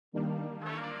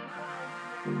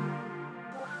Hey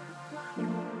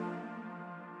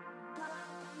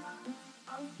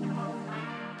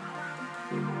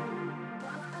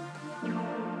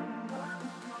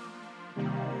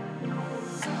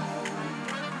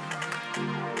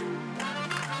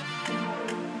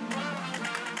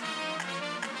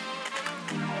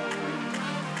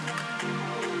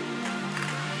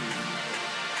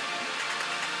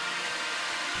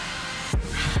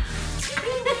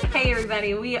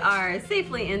everybody, we are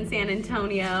safely in San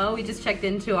Antonio. We just checked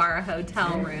into our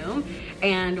hotel room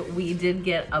and we did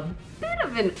get a bit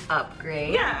of an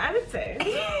upgrade. Yeah, I would say.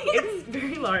 It's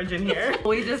very large in here.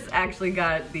 We just actually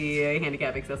got the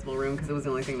handicap accessible room because it was the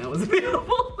only thing that was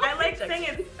available. I like saying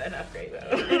it's an upgrade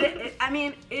though. I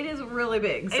mean, it is really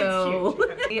big. So it's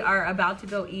huge. We are about to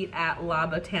go eat at La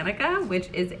Botanica, which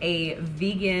is a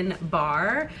vegan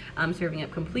bar, serving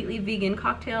up completely vegan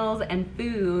cocktails and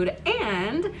food.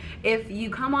 And if you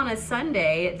come on a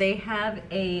Sunday, they have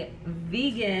a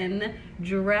vegan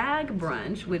drag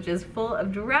brunch, which is full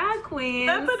of drag queens.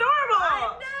 That's adorable.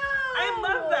 I know. I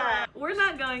love that. We're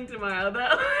not going tomorrow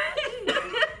though.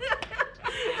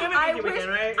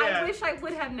 I wish I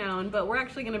would have known, but we're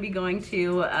actually going to be going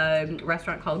to a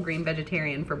restaurant called Green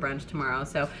Vegetarian for brunch tomorrow,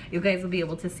 so you guys will be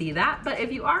able to see that. But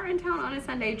if you are in town on a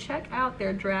Sunday, check out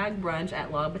their drag brunch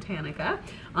at La Botanica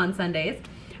on Sundays.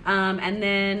 And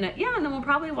then we'll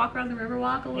probably walk around the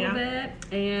riverwalk a little bit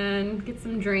and get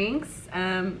some drinks.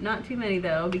 Not too many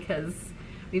though, because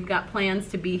we've got plans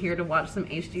to be here to watch some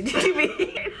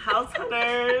HGTV. House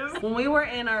hunters. When we were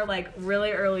in our like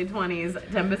really early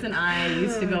 20s, Tempest and I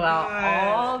used to go out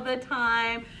all the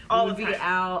time. We'd be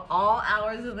out all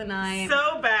hours of the night.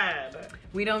 So bad.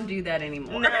 We don't do that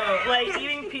anymore. No, like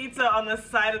eating pizza on the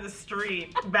side of the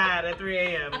street, bad at 3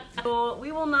 a.m. So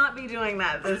we will not be doing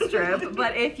that this trip,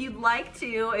 but if you'd like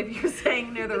to, if you're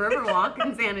staying near the Riverwalk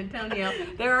in San Antonio,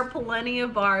 there are plenty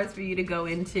of bars for you to go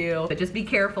into. But just be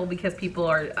careful because people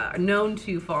are known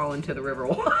to fall into the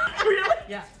Riverwalk. Really?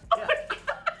 Yeah.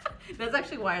 That's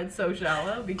actually why it's so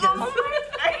shallow, because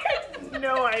I had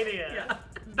no idea. Yeah.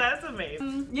 That's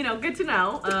amazing. You know, good to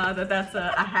know that that's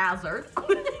a hazard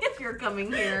if you're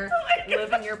coming here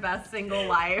living your best single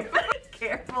life.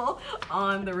 Careful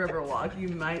on the Riverwalk, you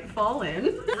might fall in.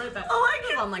 All I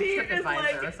can on like see is TripAdvisor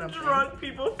like or something. drunk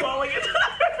people falling into the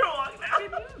Riverwalk now.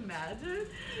 Can you imagine?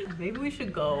 Maybe we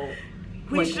should go.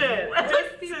 We should.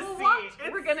 Just to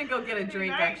see. We're gonna go get a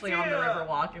drink actually on the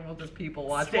Riverwalk and we'll just people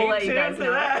watch. Stay We'll let you tuned guys for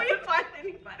know that. if we find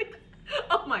anybody.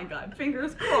 Oh my god,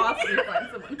 fingers crossed we find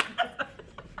someone.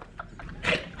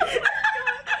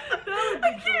 That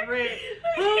would be great.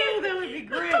 Oh, that would be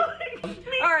great.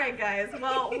 Alright guys,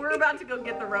 well, we're about to go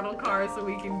get the rental car so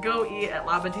we can go eat at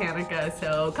La Botanica.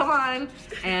 So come on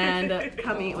and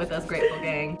come eat with us, Grateful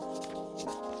Gang.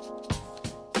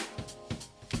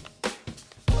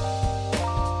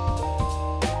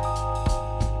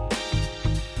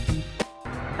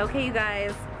 Okay, you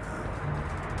guys.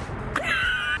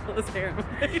 What was there?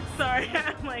 Sorry,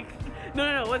 I'm like...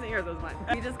 No, it wasn't yours, it was mine.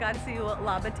 We just got to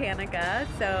La Botanica,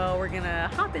 so we're gonna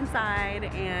hop inside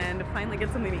and finally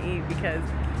get something to eat because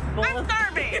I'm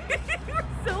starving! We're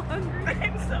so hungry.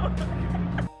 I'm so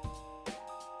hungry.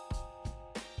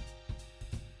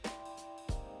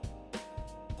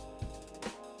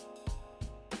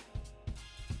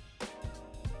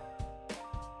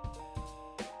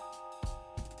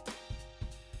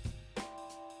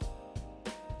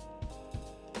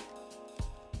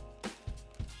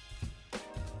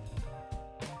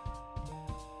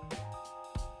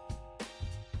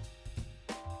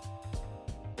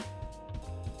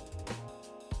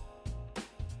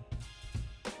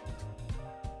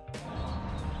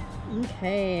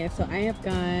 Okay, so I have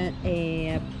got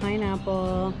a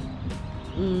pineapple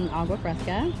agua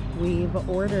fresca. We've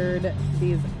ordered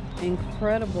these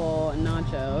incredible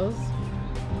nachos.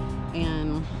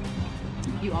 And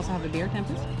you also have a beer,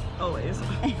 Tempest? Always.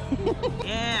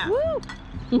 Yeah. Woo!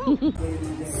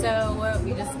 So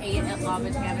we just ate at La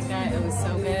Botanica. It was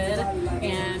so good,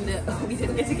 and we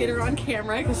didn't get to get her on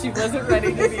camera because she wasn't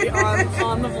ready to be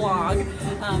on the vlog.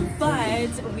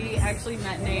 But we actually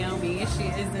met Naomi. She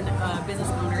is a business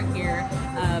owner here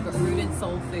of Rooted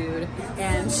Soul Food,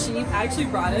 and she actually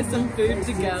brought us some food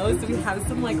to go. So we have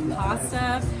some like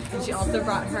pasta, and she also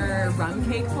brought her rum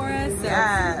cake for us.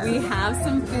 So we have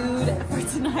some food for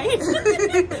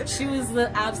tonight. She was the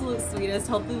absolute sweetest.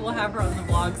 Hopefully we'll have her on the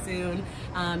vlog soon.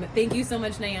 Thank you so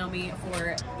much, Naomi,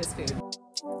 for this food.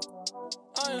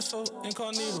 I am so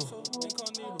incognito,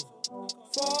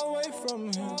 far away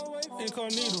from him,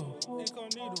 incognito,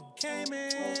 came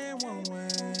in one way,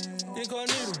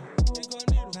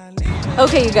 incognito.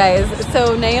 Okay, you guys,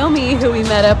 so Naomi, who we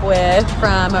met up with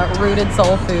from Rooted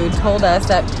Soul Food, told us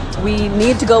that we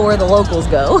need to go where the locals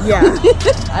go. Yeah.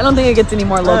 I don't think it gets any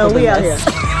more local than this.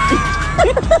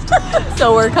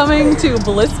 So we're coming to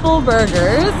Blissful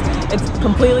Burgers. It's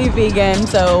completely vegan,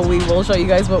 so we will show you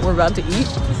guys what we're about to eat.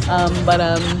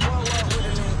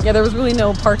 Yeah, there was really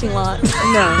no parking lot.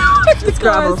 No, it's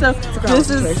gravel. So it's a gravel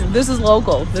this is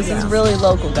local. This is really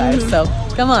local, guys. So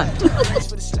come on.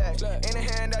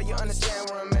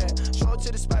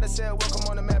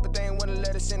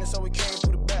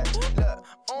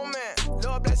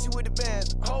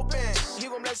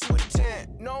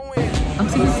 I'm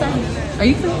so excited. Are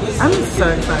you excited? I'm so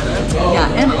excited.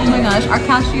 Yeah, and oh my gosh, our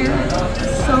cashier,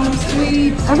 so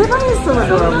sweet. Everybody is so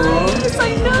adorable. Yes,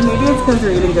 I know. Maybe it's because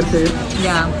you're eating good food.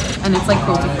 Yeah, and it's like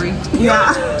cruelty free.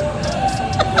 Yeah.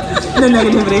 No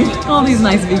negativity. All these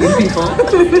nice vegan people.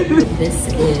 This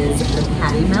is the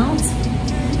patty melt.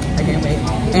 I can't wait.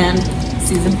 And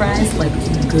seasoned fries, like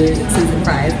good seasoned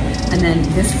fries. And then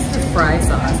this is the fry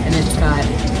sauce, and it's got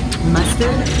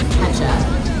mustard, ketchup,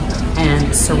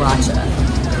 and sriracha.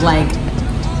 Like,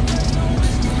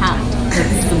 how?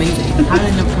 This is amazing. How did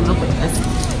I never come up with this?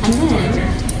 And then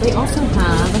they also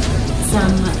have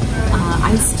some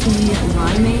iced tea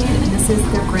limeade, and this is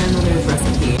their grandmother's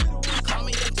recipe.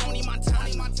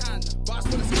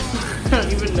 I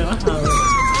don't even know how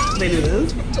they do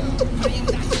this.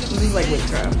 This is like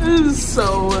witchcraft. This is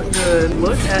so good.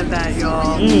 Look at that,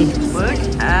 y'all. Look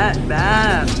at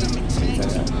that.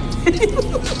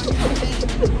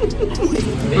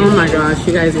 Oh my gosh,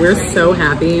 you guys, we're so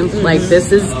happy. Like,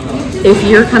 this is, if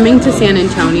you're coming to San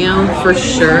Antonio, for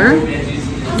sure,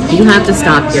 you have to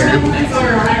stop here.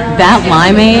 That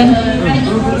limeade.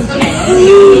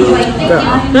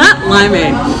 That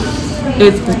limeade.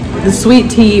 It's the sweet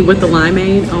tea with the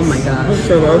limeade. Oh my gosh.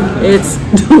 It's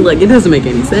like, it doesn't make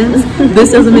any sense.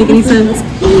 This doesn't make any sense.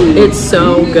 It's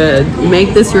so good.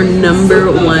 Make this your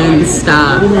 #1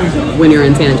 stop when you're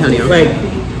in San Antonio. Like,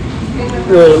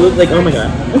 oh my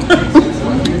god.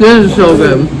 This is so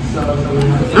good.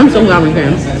 I'm so glad we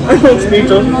came. I'm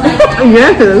speechless.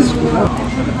 Yes.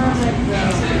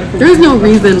 There's no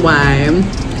reason why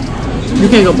you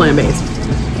can't go plant-based.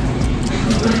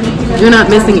 You're not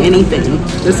missing anything.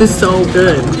 This is so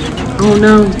good. Oh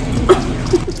no.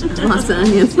 I lost the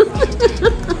onions.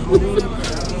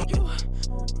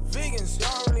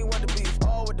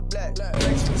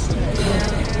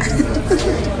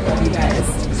 You guys.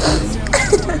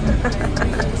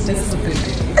 This is a food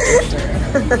night, for sure.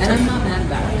 And I'm not mad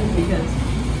about it because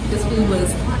this food was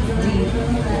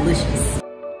delicious.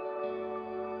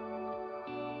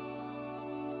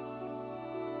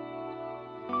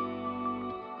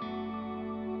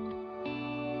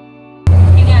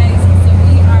 Hey guys, so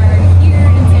we are here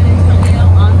in San Antonio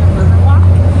on the riverwalk.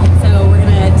 So we're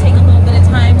gonna take a little bit of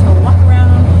time to walk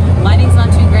around. Lighting's not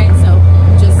too great, so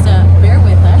just bear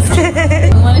with us.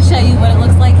 We want to show you what it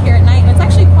looks like here at night. It's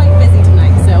actually quite busy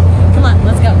tonight, so come on,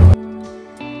 let's go.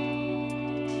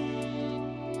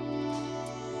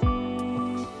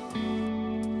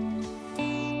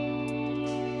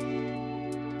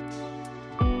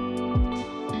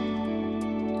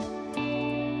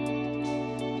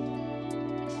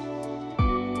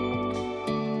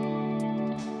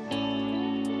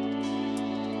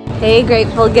 Hey,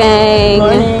 Grateful Gang.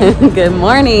 Good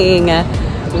morning.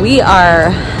 We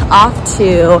are off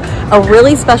to a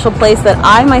really special place that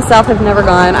I myself have never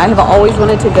gone. I have always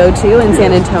wanted to go to in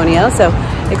San Antonio, so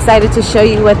excited to show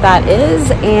you what that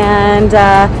is. And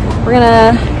we're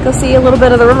gonna go see a little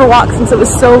bit of the Riverwalk since it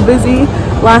was so busy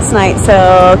last night.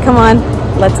 So come on,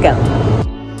 let's go.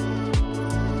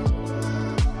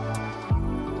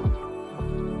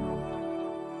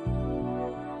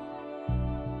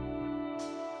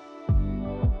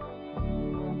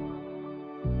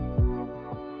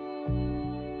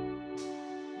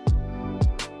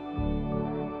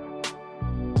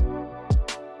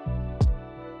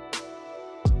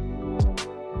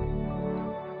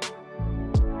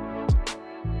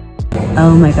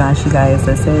 Oh my gosh, you guys,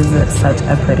 this is such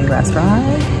a pretty restaurant.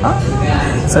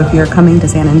 Oh. So if you're coming to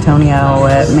San Antonio,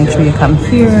 make sure you come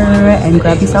here and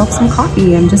grab yourself some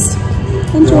coffee and just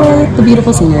enjoy the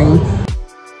beautiful scenery.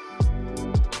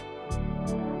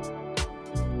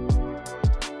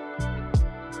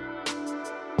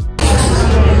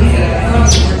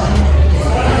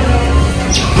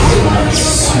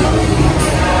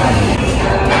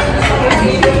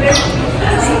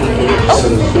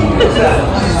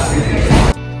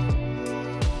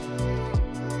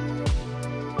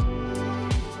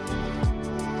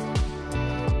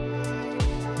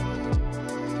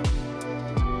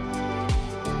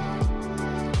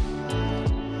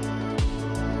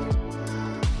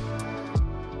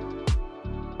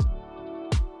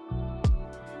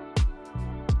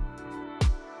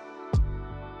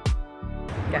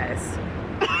 Guys.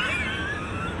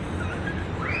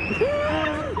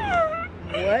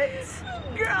 What?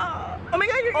 Girl. Oh my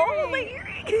god, my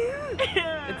earring.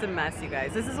 It's a mess, you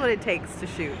guys. This is what it takes to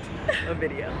shoot a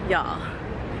video. Y'all,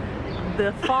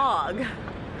 the fog,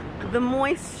 the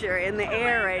moisture in the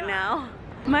air right now.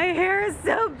 My hair is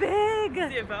so big.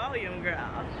 The volume,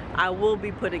 girl. I will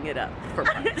be putting it up for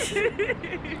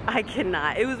brunch. I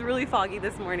cannot. It was really foggy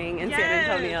this morning in San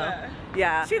Antonio.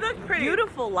 Yeah. She looked pretty.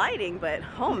 Beautiful lighting, but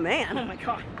oh man. Oh my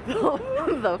god.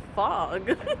 The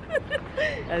fog,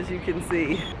 as you can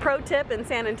see. Pro tip in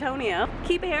San Antonio,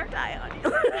 keep a hair dye on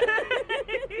you.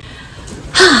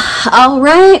 All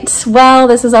right, well,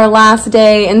 this is our last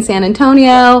day in San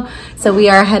Antonio, so we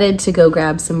are headed to go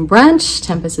grab some brunch.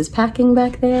 Tempest is packing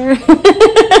back there.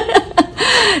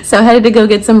 So headed to go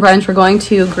get some brunch. We're going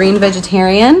to Green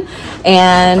Vegetarian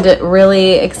and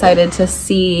really excited to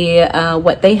see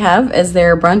what they have as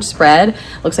their brunch spread.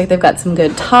 Looks like they've got some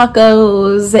good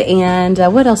tacos and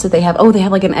what else did they have? Oh, they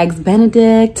have like an Eggs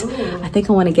Benedict. Ooh. I think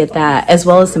I want to get that as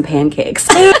well as some pancakes.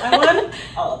 I want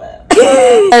all of it.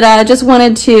 But I just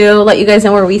wanted to let you guys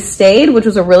know where we stayed, which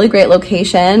was a really great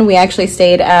location. We actually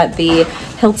stayed at the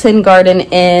Hilton Garden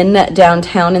Inn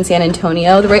downtown in San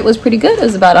Antonio. The rate was pretty good. It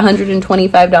was about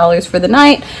 $125 for the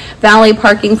night. Valet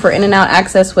parking for in-and-out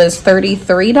access was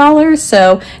 $33,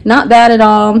 so not bad at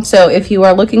all. So if you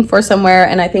are looking for somewhere,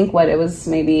 and I think it was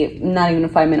maybe not even a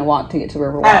 5-minute walk to get to the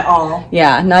Riverwalk. At all.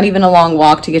 Yeah, not even a long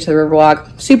walk to get to the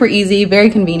Riverwalk. Super easy,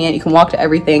 very convenient. You can walk to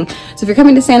everything. So if you're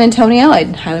coming to San Antonio,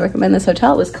 I'd highly recommend this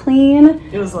hotel. It was clean.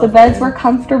 It was lovely. The beds were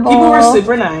comfortable. People were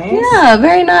super nice. Yeah,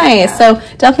 very nice. Yeah. So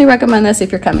definitely recommend this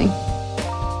if you're coming.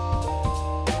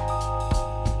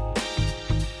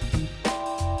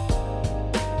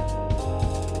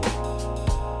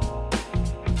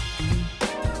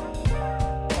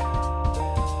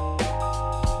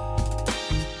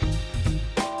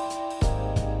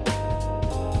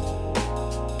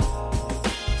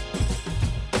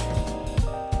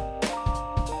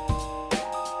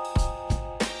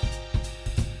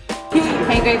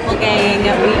 Hey Grateful Gang,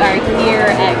 we are here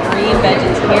at Green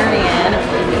Vegetarian.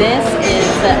 This is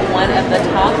one of the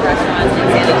top restaurants in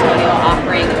San Antonio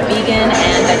offering vegan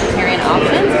and vegetarian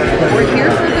options. We're here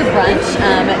for the brunch.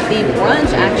 The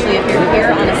brunch, actually, if you're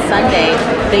here on a Sunday,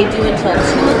 they do until 2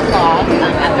 o'clock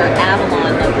at their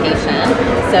Avalon location.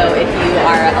 So if you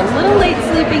are a little late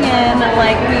sleeping in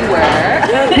like we were,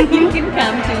 you can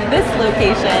come to this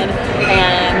location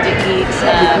and eat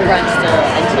brunch still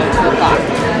until 2 o'clock.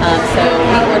 So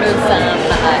we ordered some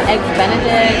Eggs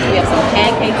Benedict. We have some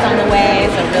pancakes on the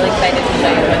way, so I'm really excited to show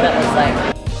you what that looks like.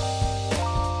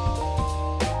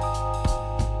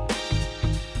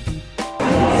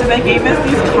 So they gave us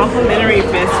these complimentary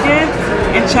biscuits,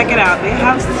 and check it out. They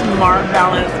have Smart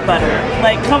Balance butter.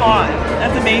 Like, come on,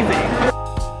 that's amazing.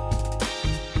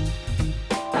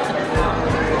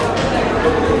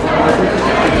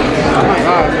 Oh my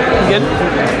god. Good?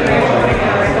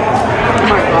 Oh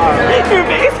my god. Your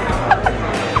face?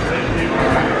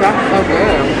 That's so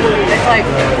good. It's like,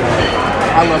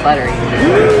 I love buttery.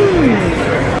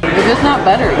 It's just not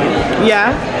buttery.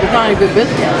 Yeah? It's not a good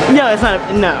biscuit. No, it's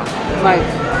not. No. Like,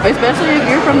 especially if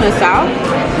you're from the South,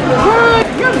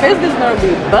 your biscuit's gonna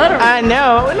be buttery. I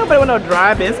know. Nobody want no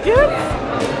dry biscuits.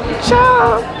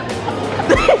 Ciao.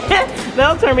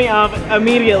 That'll turn me off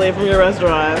immediately from your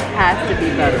restaurant. Has to be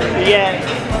buttery. Yes.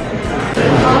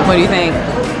 What do you think?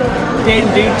 They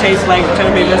do taste like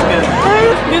turnip biscuits.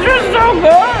 These are so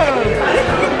good.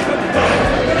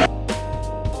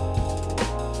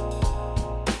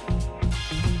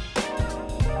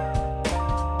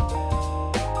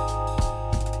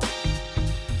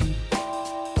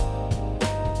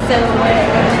 So really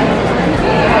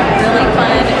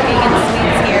fun vegan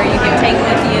sweets here. You can take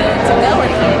with you to go or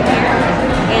eat it here.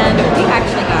 And we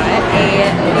actually got a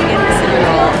vegan cinnamon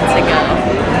roll to go.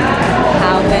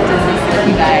 How good does this look,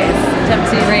 you guys?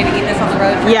 Tempest, you ready to eat this on the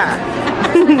road? Yeah.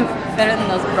 Better than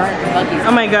those burnt Buc-ee's.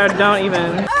 Oh my god, don't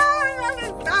even.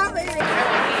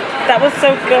 That was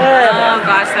so good. Oh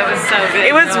gosh, that was so good.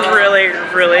 It was really,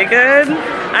 really good.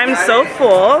 I'm so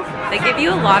full. They give you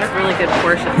a lot of really good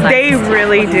portions. They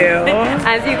really do.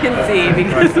 As you can see,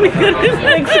 because we couldn't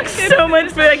Like so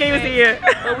much food, I can't even see it.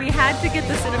 But we had to get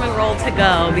the cinnamon roll to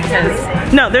go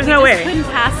because no, there's no way. Couldn't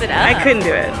pass it up. I couldn't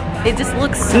do it. It just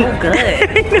looks so good.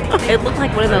 It looked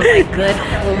like one of those like good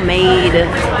homemade,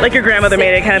 like your grandmother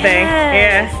made it kind of thing.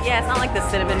 Yeah. Yeah, it's not like the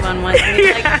cinnamon one.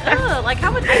 It's like, ugh, like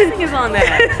how much icing is on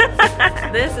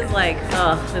that? This is like,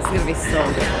 oh, this is gonna be so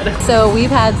good. So we've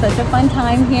had such a fun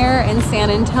time here in San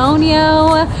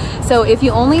Antonio. So if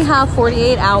you only have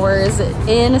 48 hours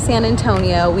in San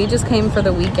Antonio, we just came for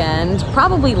the weekend,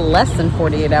 probably less than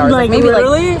 48 hours. Like maybe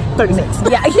literally like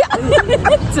 36. Yeah,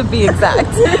 to be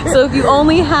exact. So if you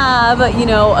only have, you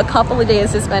know, a couple of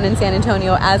days to spend in San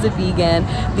Antonio as a vegan,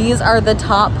 these are the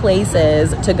top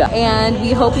places to go. And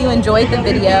we hope you enjoyed the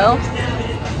video.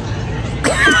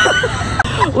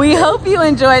 We hope you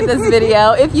enjoyed this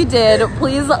video. If you did,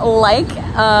 please hit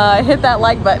that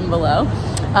like button below.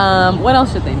 What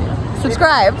else should they do?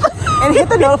 Subscribe. And hit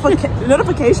the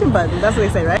notification button. That's what they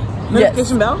say, right?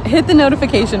 Notification bell? Hit the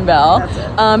notification bell.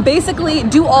 That's it. Basically,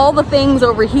 do all the things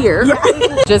over here.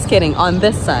 Yeah. Just kidding, on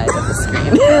this side of the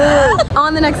screen.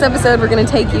 On the next episode, we're gonna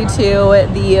take you to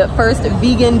the first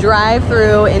vegan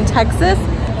drive-thru in Texas.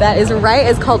 That is right,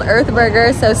 it's called Earth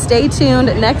Burger. So stay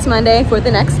tuned next Monday for the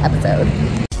next episode.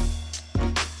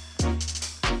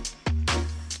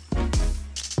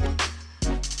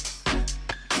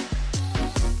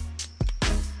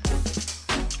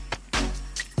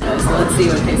 So let's see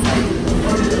what it tastes like.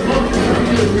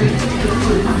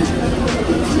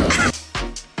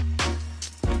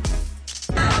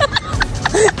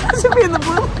 That should be in the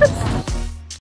bloopers.